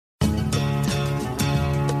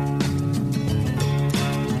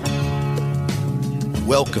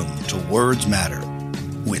Welcome to Words Matter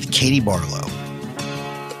with Katie Barlow.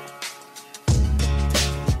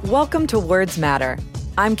 Welcome to Words Matter.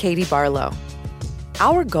 I'm Katie Barlow.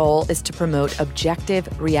 Our goal is to promote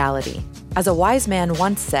objective reality. As a wise man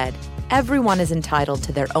once said, everyone is entitled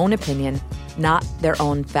to their own opinion, not their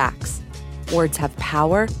own facts. Words have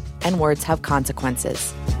power, and words have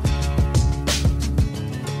consequences.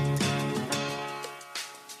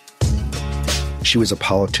 She was a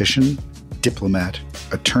politician, diplomat,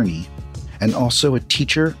 attorney, and also a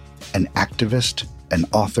teacher, an activist, an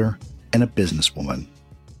author, and a businesswoman.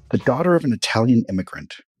 The daughter of an Italian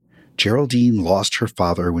immigrant, Geraldine lost her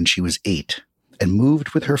father when she was 8 and moved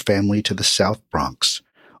with her family to the South Bronx,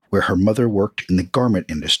 where her mother worked in the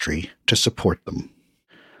garment industry to support them.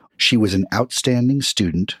 She was an outstanding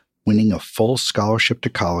student, winning a full scholarship to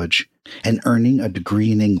college and earning a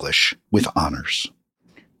degree in English with honors.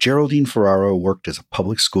 Geraldine Ferraro worked as a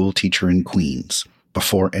public school teacher in Queens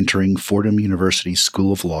before entering Fordham University's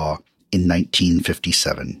School of Law in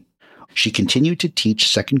 1957. She continued to teach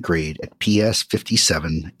second grade at PS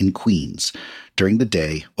 57 in Queens during the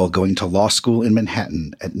day while going to law school in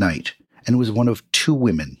Manhattan at night, and was one of 2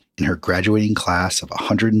 women in her graduating class of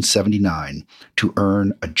 179 to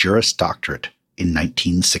earn a Juris Doctorate in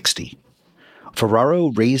 1960.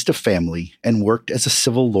 Ferraro raised a family and worked as a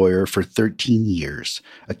civil lawyer for 13 years,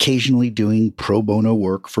 occasionally doing pro bono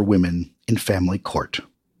work for women in family court.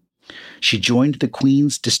 She joined the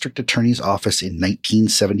Queens District Attorney's Office in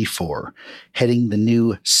 1974, heading the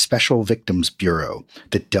new Special Victims Bureau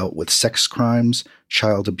that dealt with sex crimes,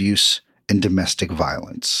 child abuse, and domestic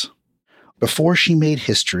violence. Before she made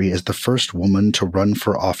history as the first woman to run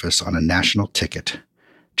for office on a national ticket,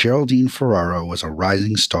 Geraldine Ferraro was a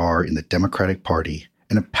rising star in the Democratic Party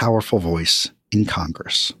and a powerful voice in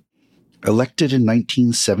Congress. Elected in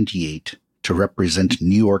 1978 to represent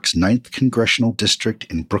New York's 9th Congressional District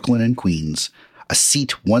in Brooklyn and Queens, a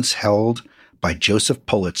seat once held by Joseph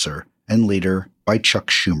Pulitzer and later by Chuck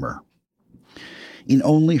Schumer. In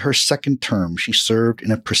only her second term, she served in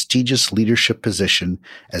a prestigious leadership position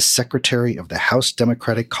as Secretary of the House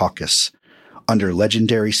Democratic Caucus under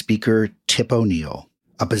legendary Speaker Tip O'Neill,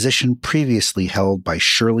 a position previously held by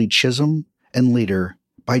Shirley Chisholm and later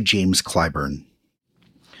by James Clyburn.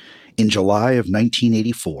 In July of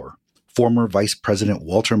 1984, former Vice President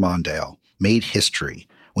Walter Mondale made history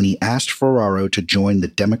when he asked Ferraro to join the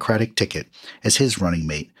Democratic ticket as his running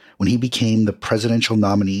mate when he became the presidential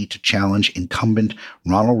nominee to challenge incumbent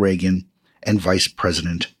Ronald Reagan and Vice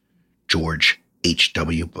President George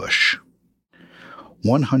H.W. Bush.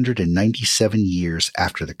 197 years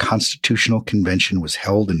after the Constitutional Convention was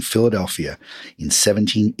held in Philadelphia in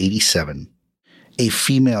 1787, a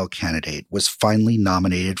female candidate was finally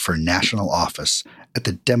nominated for national office at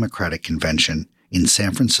the Democratic Convention in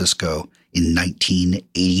San Francisco in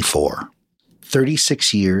 1984.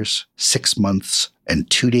 36 years, 6 months, and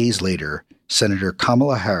 2 days later, Senator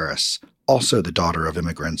Kamala Harris, also the daughter of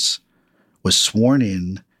immigrants, was sworn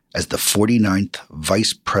in as the 49th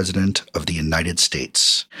Vice President of the United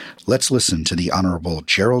States. Let's listen to the Honorable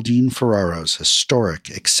Geraldine Ferraro's historic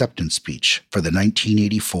acceptance speech for the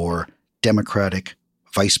 1984 Democratic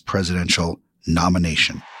Vice Presidential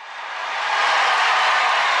nomination.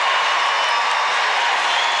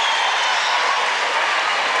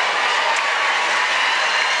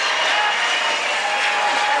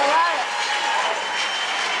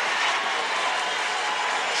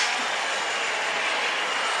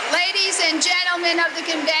 Ladies and gentlemen of the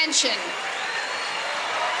convention,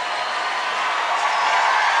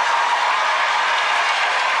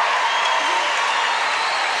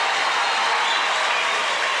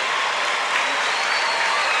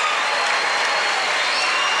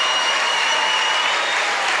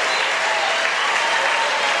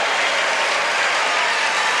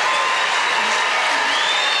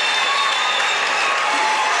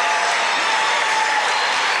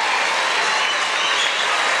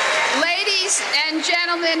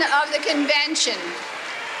 gentlemen of the convention,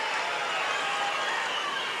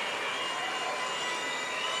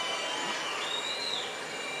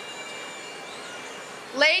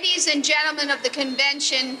 ladies and gentlemen of the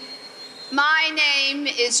convention, my name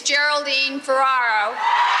is Geraldine Ferraro.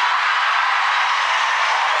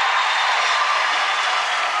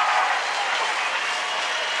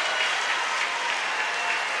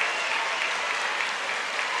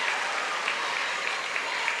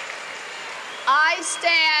 I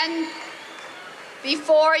stand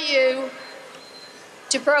before you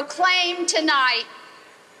to proclaim tonight,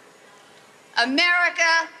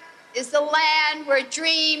 America is the land where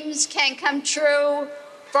dreams can come true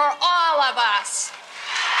for all of us.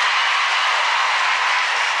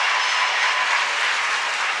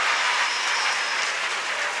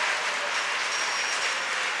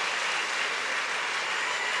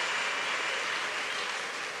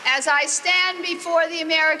 as I stand before the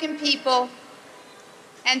American people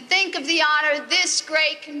and think of the honor this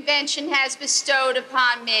great convention has bestowed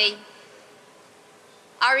upon me,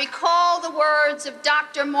 I recall the words of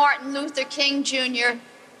Dr. Martin Luther King, Jr.,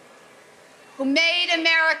 who made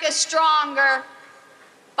America stronger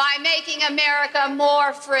by making America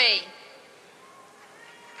more free.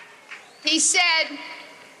 He said,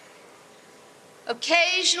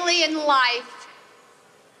 "Occasionally in life,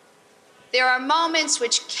 there are moments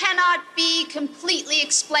which cannot be completely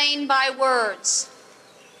explained by words.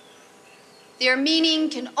 Their meaning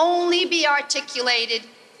can only be articulated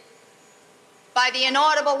by the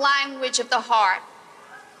inaudible language of the heart.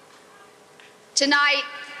 Tonight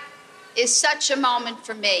is such a moment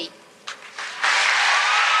for me."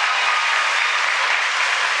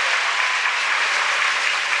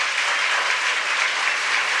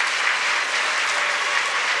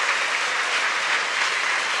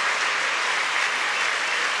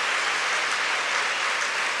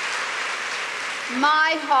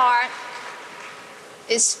 My heart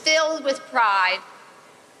is filled with pride.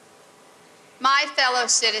 My fellow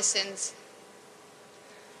citizens,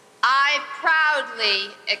 I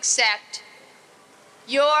proudly accept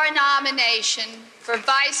your nomination for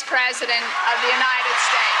Vice President of the United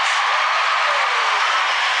States.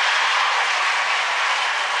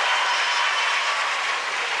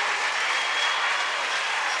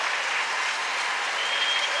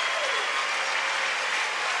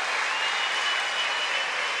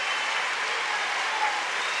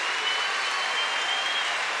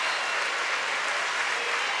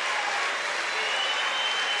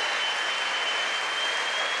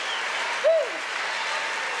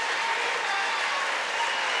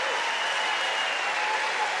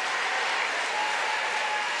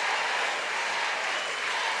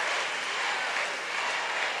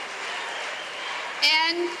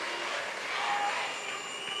 And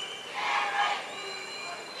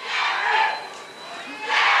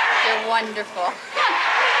you're wonderful.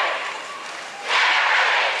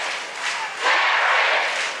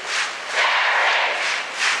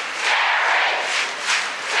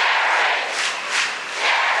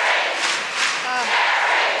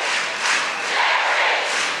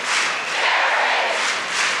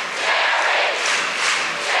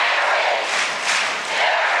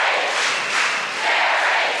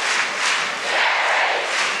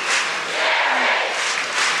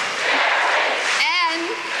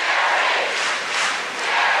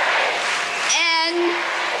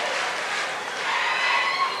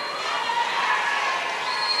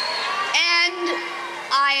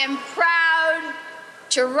 I am proud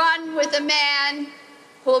to run with a man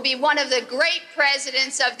who will be one of the great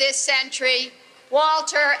presidents of this century,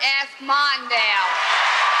 Walter F. Mondale.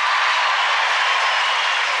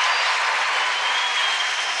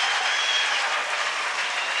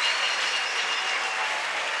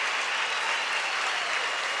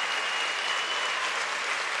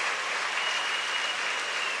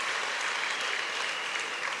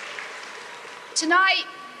 Tonight,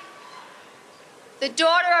 the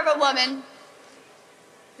daughter of a woman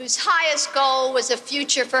whose highest goal was a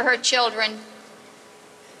future for her children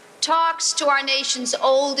talks to our nation's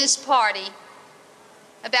oldest party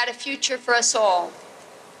about a future for us all.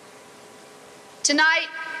 Tonight,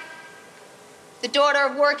 the daughter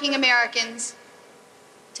of working Americans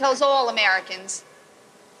tells all Americans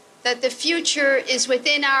that the future is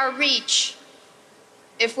within our reach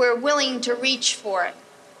if we're willing to reach for it.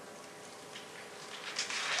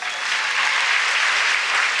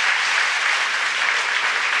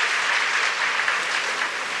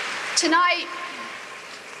 Tonight,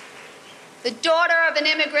 the daughter of an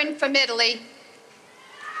immigrant from Italy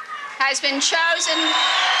has been chosen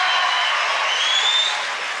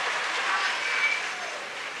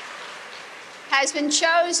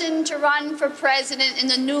to run for president in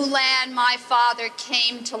the new land my father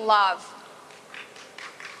came to love.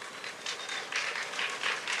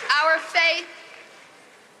 Our faith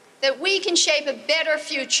that we can shape a better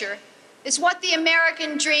future is what the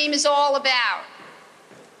American dream is all about.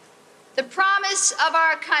 The promise of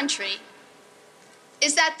our country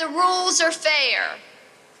is that the rules are fair.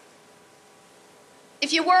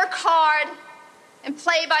 If you work hard and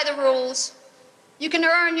play by the rules, you can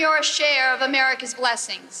earn your share of America's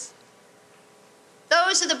blessings.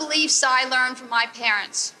 Those are the beliefs I learned from my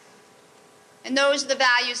parents, and those are the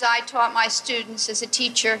values I taught my students as a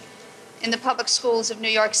teacher in the public schools of New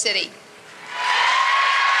York City.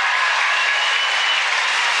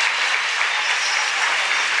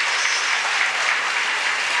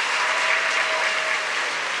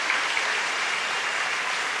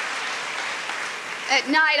 At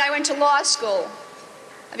night, I went to law school.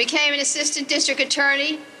 I became an assistant district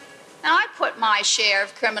attorney And I put my share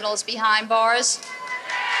of criminals behind bars.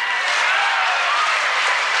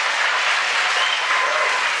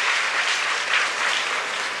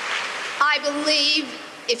 I believe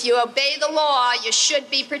if you obey the law, you should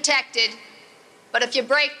be protected. But if you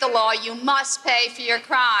break the law, you must pay for your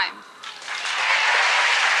crime.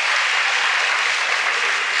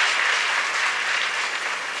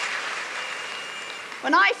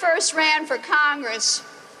 When I first ran for Congress,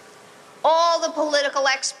 all the political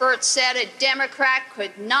experts said a Democrat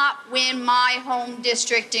could not win my home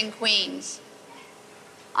district in Queens.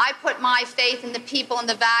 I put my faith in the people and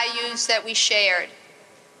the values that we shared.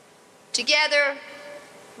 Together,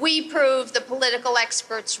 we proved the political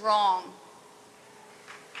experts wrong.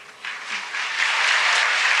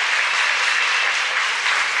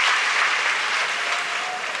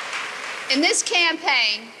 In this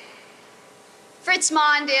campaign, Fritz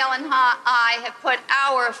Mondale and I have put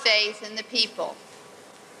our faith in the people.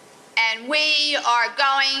 And we are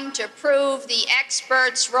going to prove the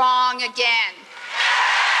experts wrong again.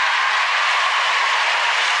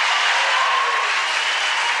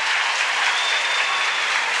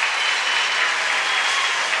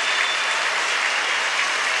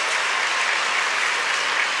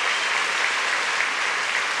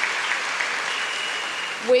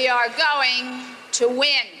 We are going to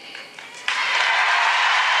win.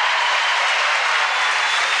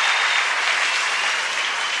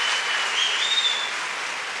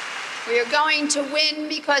 We are going to win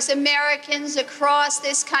because Americans across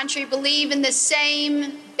this country believe in the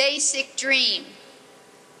same basic dream.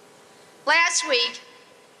 Last week,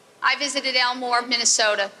 I visited Elmore,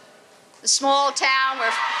 Minnesota, the small town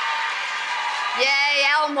where, yay,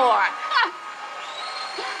 Elmore.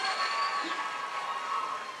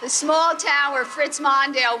 The small town where Fritz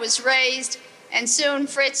Mondale was raised, and soon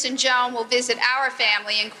Fritz and Joan will visit our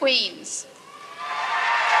family in Queens.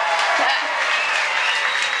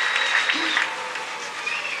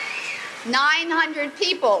 900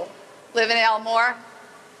 people live in Elmore.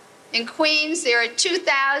 In Queens, there are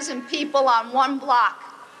 2,000 people on one block.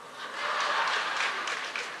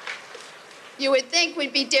 You would think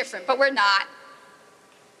we'd be different, but we're not.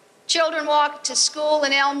 Children walk to school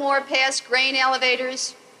in Elmore past grain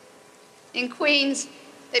elevators. In Queens,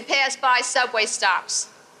 they pass by subway stops.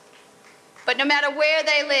 But no matter where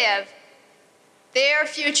they live, their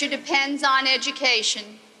future depends on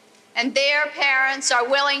education, and their parents are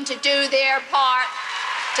willing to do their part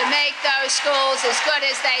to make those schools as good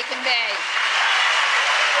as they can be.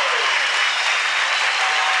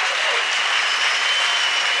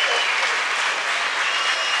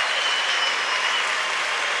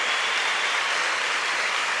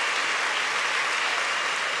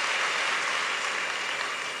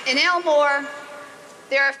 In Elmore,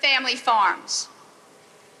 there are family farms.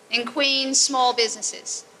 In Queens, small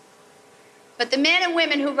businesses. But the men and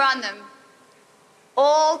women who run them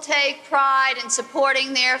all take pride in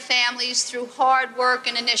supporting their families through hard work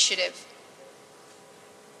and initiative.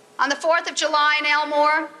 On the 4th of July in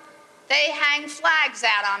Elmore, they hang flags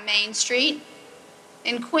out on Main Street.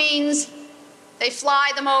 In Queens, they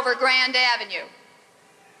fly them over Grand Avenue.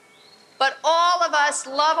 But all of us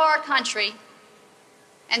love our country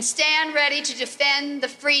and stand ready to defend the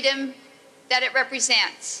freedom that it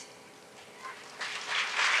represents.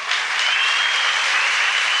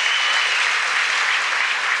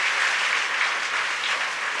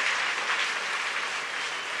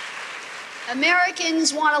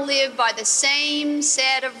 Americans want to live by the same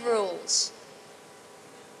set of rules.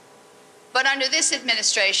 But under this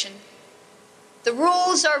administration, the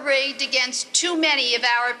rules are rigged against too many of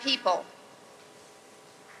our people.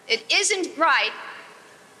 It isn't right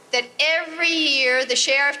that every year the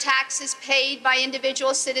share of taxes paid by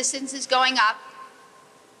individual citizens is going up,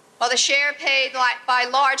 while the share paid by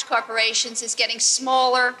large corporations is getting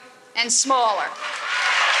smaller and smaller.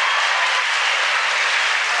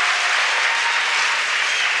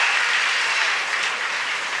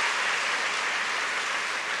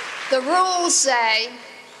 The rules say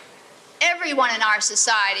everyone in our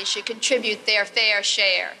society should contribute their fair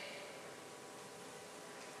share.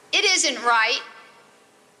 It isn't right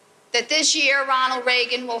that this year Ronald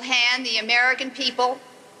Reagan will hand the American people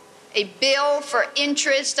a bill for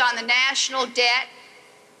interest on the national debt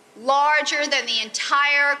larger than the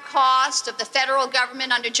entire cost of the federal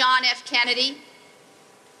government under John F. Kennedy.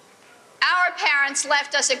 Our parents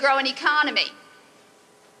left us a growing economy.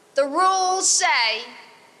 The rules say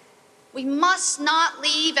we must not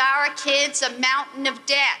leave our kids a mountain of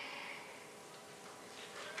debt.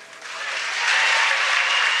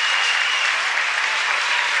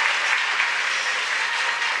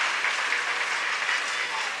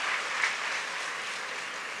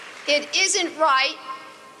 It isn't right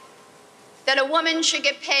that a woman should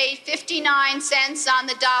get paid 59 cents on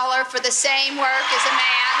the dollar for the same work as a man.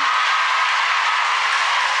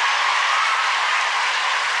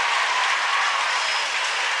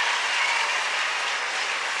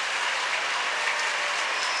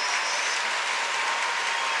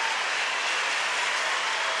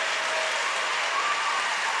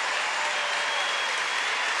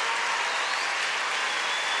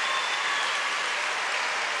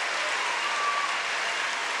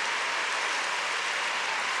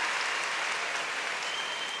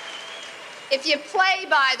 If you play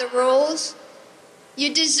by the rules,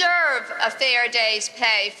 you deserve a fair day's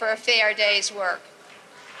pay for a fair day's work.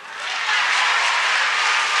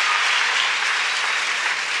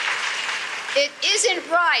 It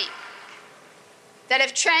isn't right that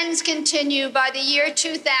if trends continue by the year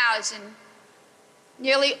 2000,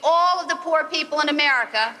 nearly all of the poor people in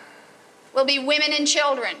America will be women and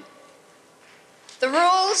children. The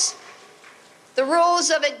rules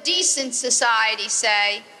of a decent society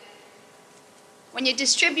say, when you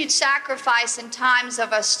distribute sacrifice in times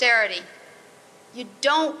of austerity, you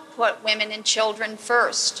don't put women and children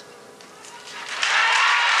first.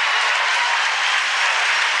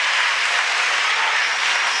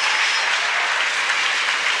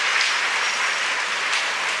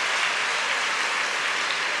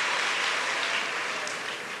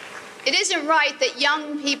 It isn't right that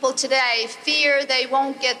young people today fear they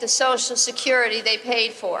won't get the Social Security they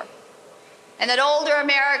paid for, and that older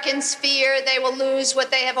Americans fear they will lose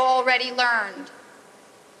what they have already learned.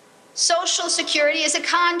 Social Security is a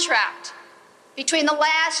contract between the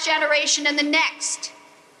last generation and the next,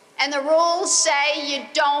 and the rules say you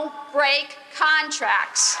don't break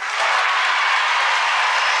contracts.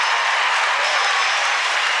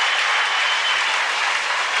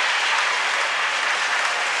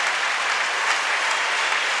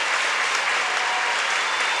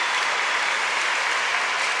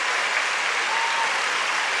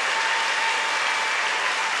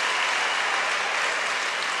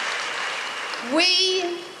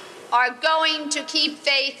 We are going to keep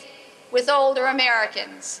faith with older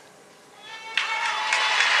Americans.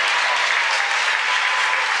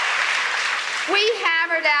 We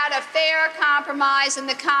hammered out a fair compromise in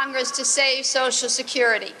the Congress to save Social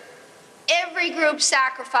Security. Every group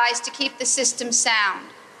sacrificed to keep the system sound.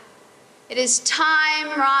 It is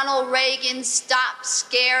time Ronald Reagan stopped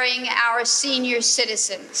scaring our senior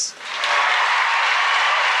citizens.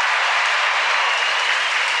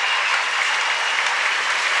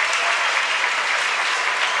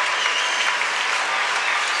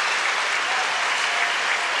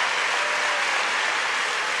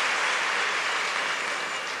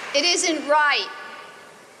 It isn't right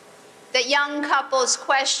that young couples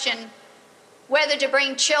question whether to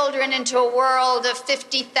bring children into a world of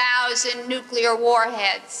 50,000 nuclear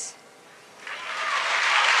warheads.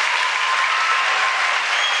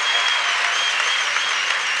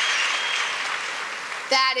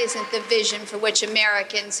 That isn't the vision for which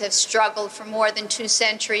Americans have struggled for more than 2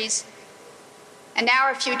 centuries. And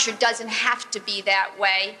our future doesn't have to be that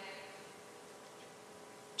way.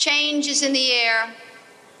 Change is in the air.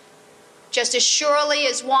 Just as surely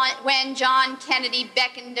as when John Kennedy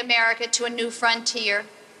beckoned America to a new frontier,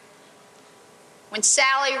 when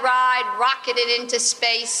Sally Ride rocketed into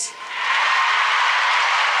space,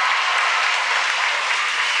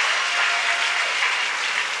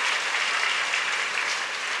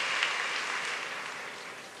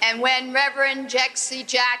 and when Reverend Jesse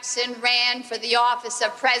Jackson ran for the office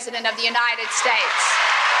of President of the United States.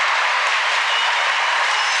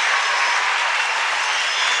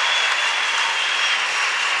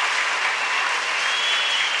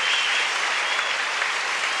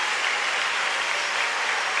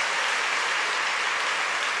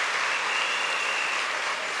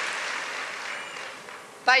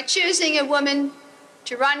 By choosing a woman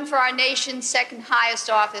to run for our nation's second highest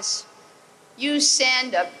office, you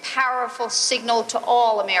send a powerful signal to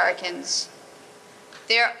all Americans.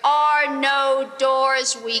 There are no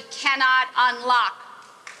doors we cannot unlock.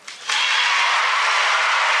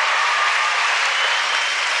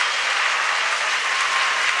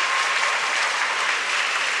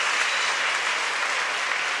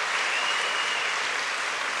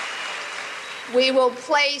 We will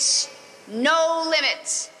place no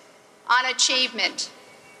limits on achievement.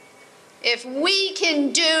 If we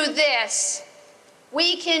can do this,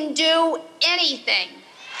 we can do anything.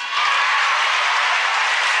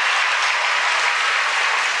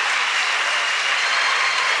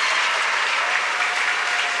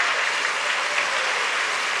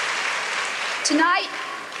 Tonight,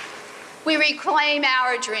 we reclaim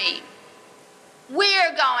our dream.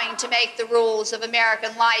 We're going to make the rules of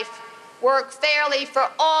American life work fairly for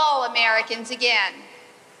all Americans again.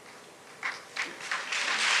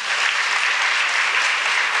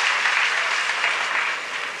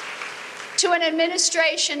 To an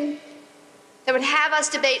administration that would have us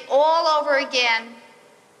debate all over again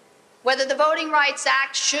whether the Voting Rights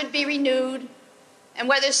Act should be renewed and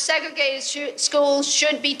whether segregated schools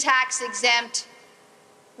should be tax exempt,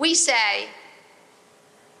 we say,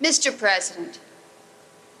 Mr. President,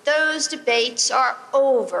 those debates are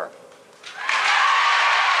over.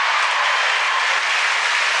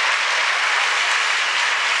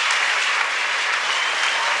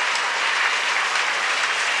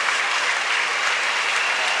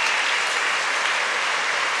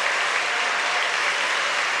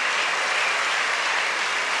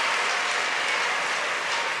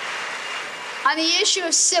 On the issue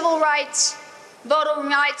of civil rights, voting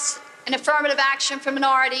rights, and affirmative action for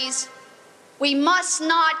minorities, we must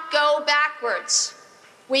not go backwards.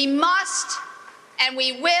 We must and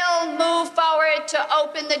we will move forward to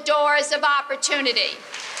open the doors of opportunity.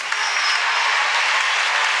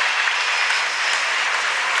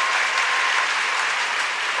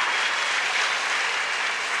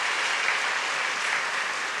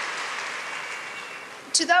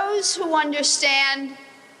 To those who understand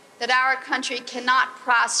that our country cannot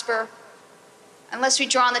prosper unless we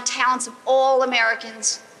draw on the talents of all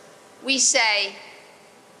Americans, we say,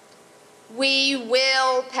 we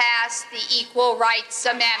will pass the Equal Rights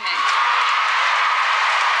Amendment.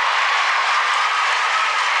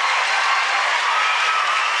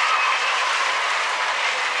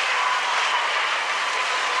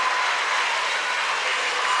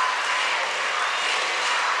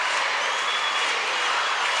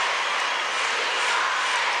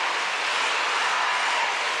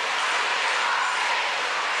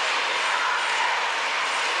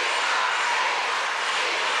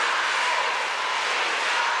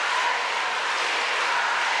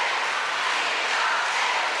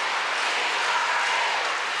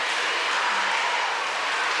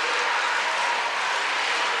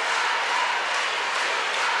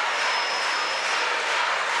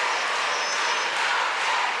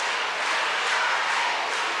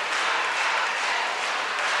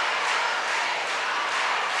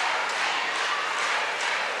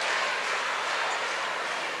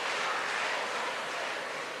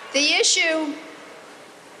 The issue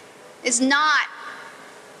is not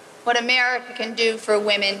what America can do for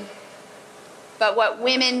women, but what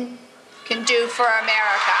women can do for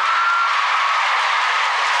America.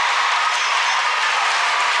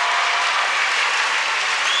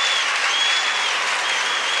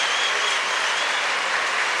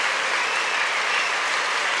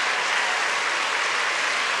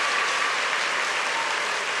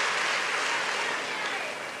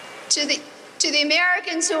 To the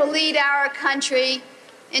Americans who will lead our country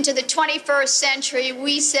into the 21st century,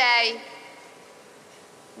 we say,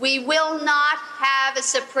 we will not have a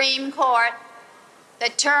Supreme Court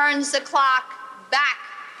that turns the clock back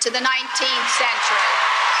to the 19th century.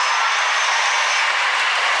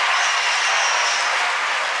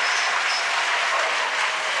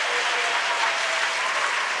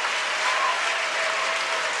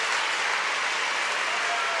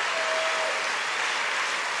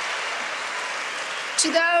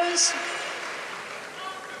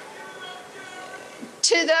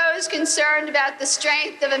 To those concerned about the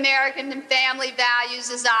strength of American and family values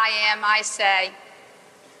as I am, I say,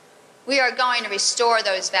 we are going to restore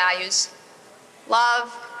those values.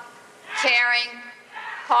 Love, caring,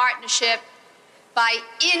 partnership, by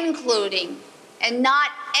including and not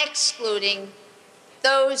excluding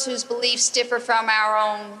those whose beliefs differ from our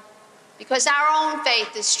own. Because our own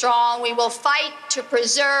faith is strong, we will fight to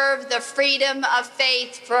preserve the freedom of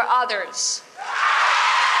faith for others.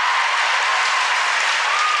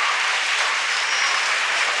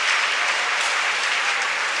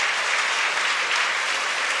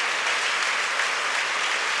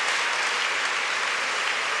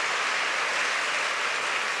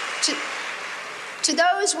 To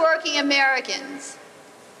those working Americans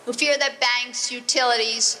who fear that banks,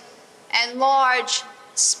 utilities, and large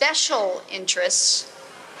special interests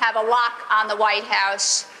have a lock on the White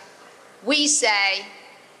House, we say,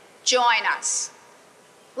 join us.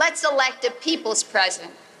 Let's elect a people's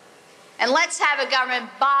president, and let's have a government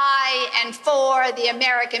by and for the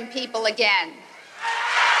American people again.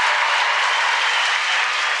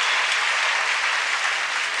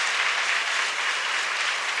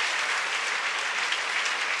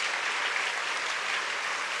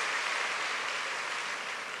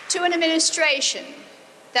 To an administration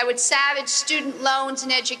that would savage student loans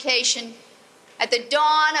and education At the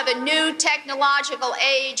dawn of a new technological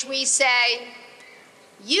age, we say,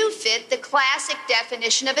 you fit the classic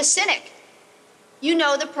definition of a cynic. You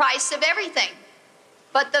know the price of everything,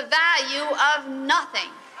 but the value of nothing.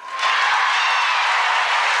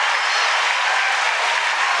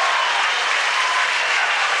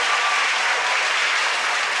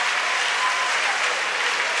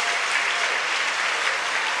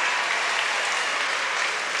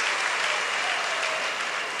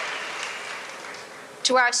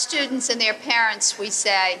 To our students and their parents, we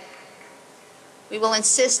say, we will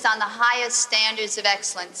insist on the highest standards of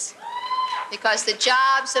excellence because the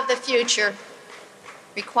jobs of the future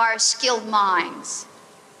require skilled minds.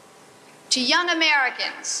 To young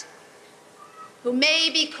Americans who may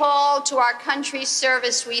be called to our country's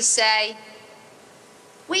service, we say,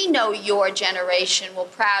 we know your generation will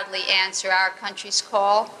proudly answer our country's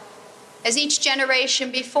call, as each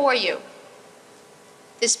generation before you.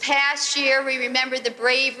 This past year, we remembered the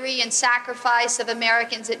bravery and sacrifice of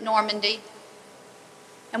Americans at Normandy.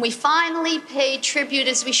 And we finally paid tribute,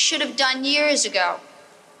 as we should have done years ago,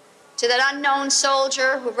 to that unknown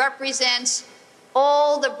soldier who represents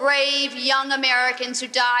all the brave young Americans who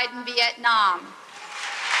died in Vietnam.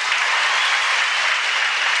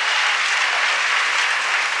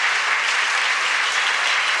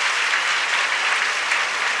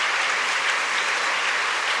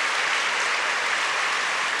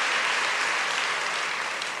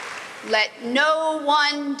 Let no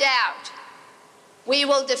one doubt we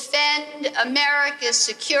will defend America's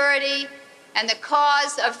security and the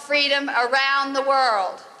cause of freedom around the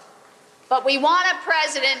world. But we want a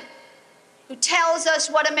president who tells us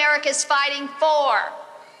what America's fighting for,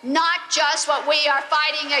 not just what we are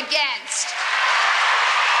fighting against.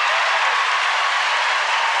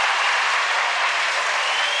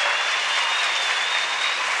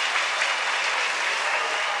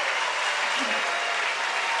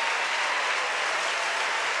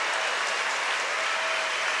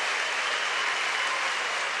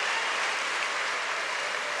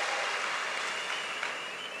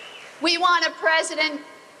 We want a president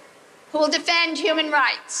who will defend human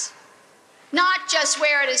rights, not just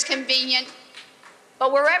where it is convenient,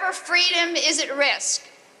 but wherever freedom is at risk,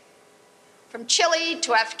 from Chile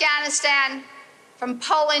to Afghanistan, from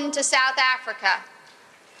Poland to South Africa.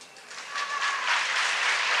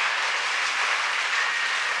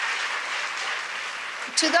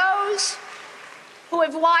 To those who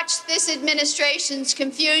have watched this administration's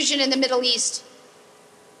confusion in the Middle East,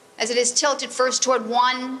 as it is tilted first toward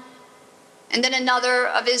one and then another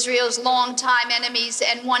of Israel's longtime enemies,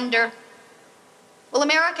 and wonder, will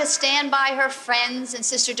America stand by her friends and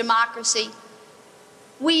sister democracy?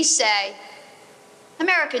 We say,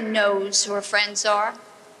 America knows who her friends are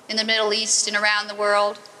in the Middle East and around the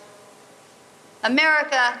world.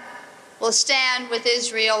 America will stand with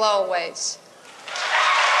Israel always.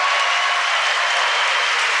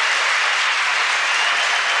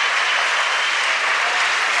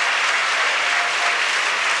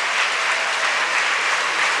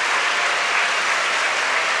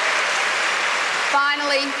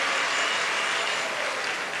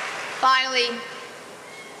 Finally,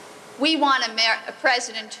 we want a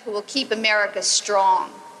president who will keep America strong,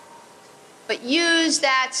 but use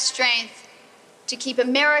that strength to keep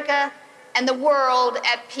America and the world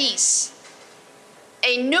at peace.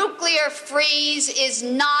 A nuclear freeze is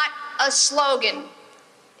not a slogan.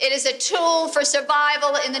 It is a tool for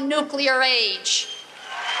survival in the nuclear age.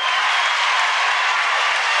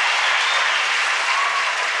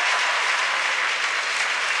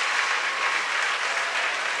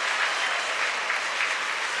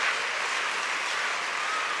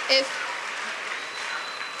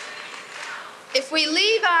 If we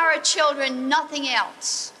leave our children nothing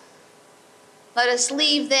else, let us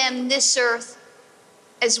leave them this earth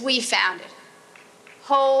as we found it,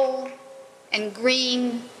 whole and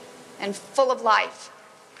green and full of life.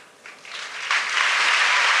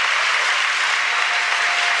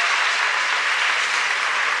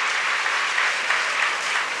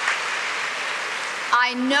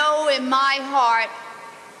 I know in my heart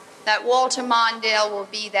that Walter Mondale will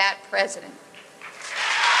be that president.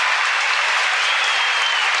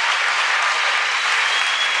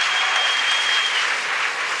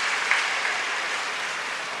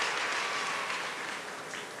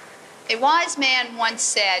 A wise man once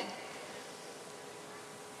said,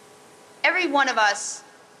 every one of us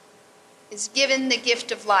is given the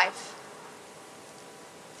gift of life.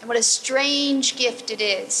 And what a strange gift it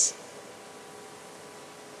is.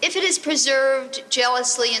 If it is preserved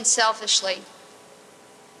jealously and selfishly,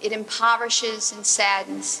 it impoverishes and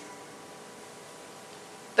saddens.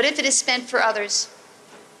 But if it is spent for others,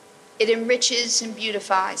 it enriches and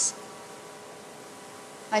beautifies.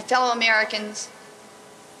 My fellow Americans,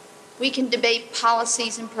 we can debate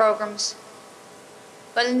policies and programs,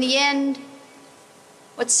 but in the end,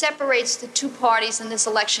 what separates the two parties in this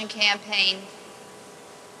election campaign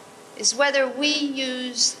is whether we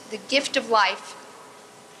use the gift of life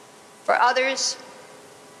for others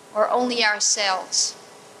or only ourselves.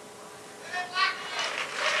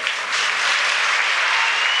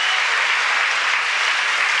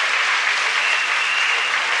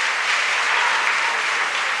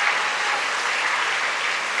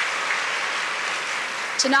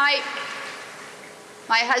 Tonight,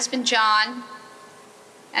 my husband John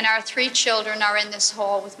and our 3 children are in this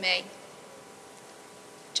hall with me.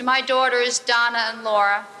 To my daughters Donna and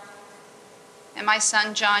Laura and my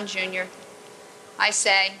son John Jr., I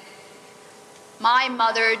say, my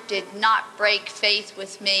mother did not break faith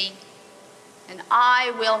with me, and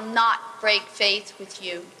I will not break faith with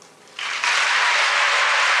you.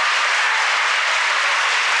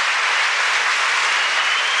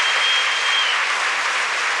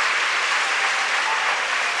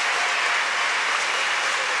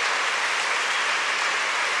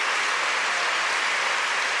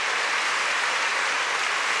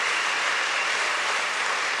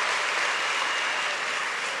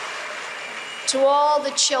 To all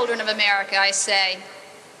the children of America, I say,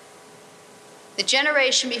 the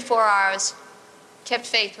generation before ours kept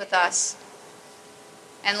faith with us.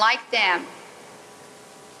 And like them,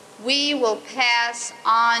 we will pass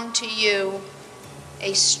on to you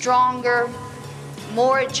a stronger,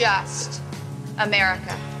 more just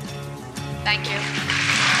America. Thank you.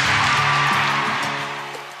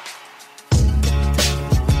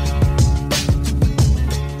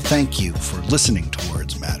 Thank you for listening to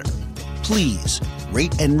Words Matter. Please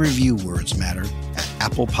rate and review Words Matter at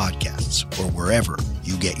Apple Podcasts or wherever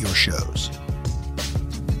you get your shows.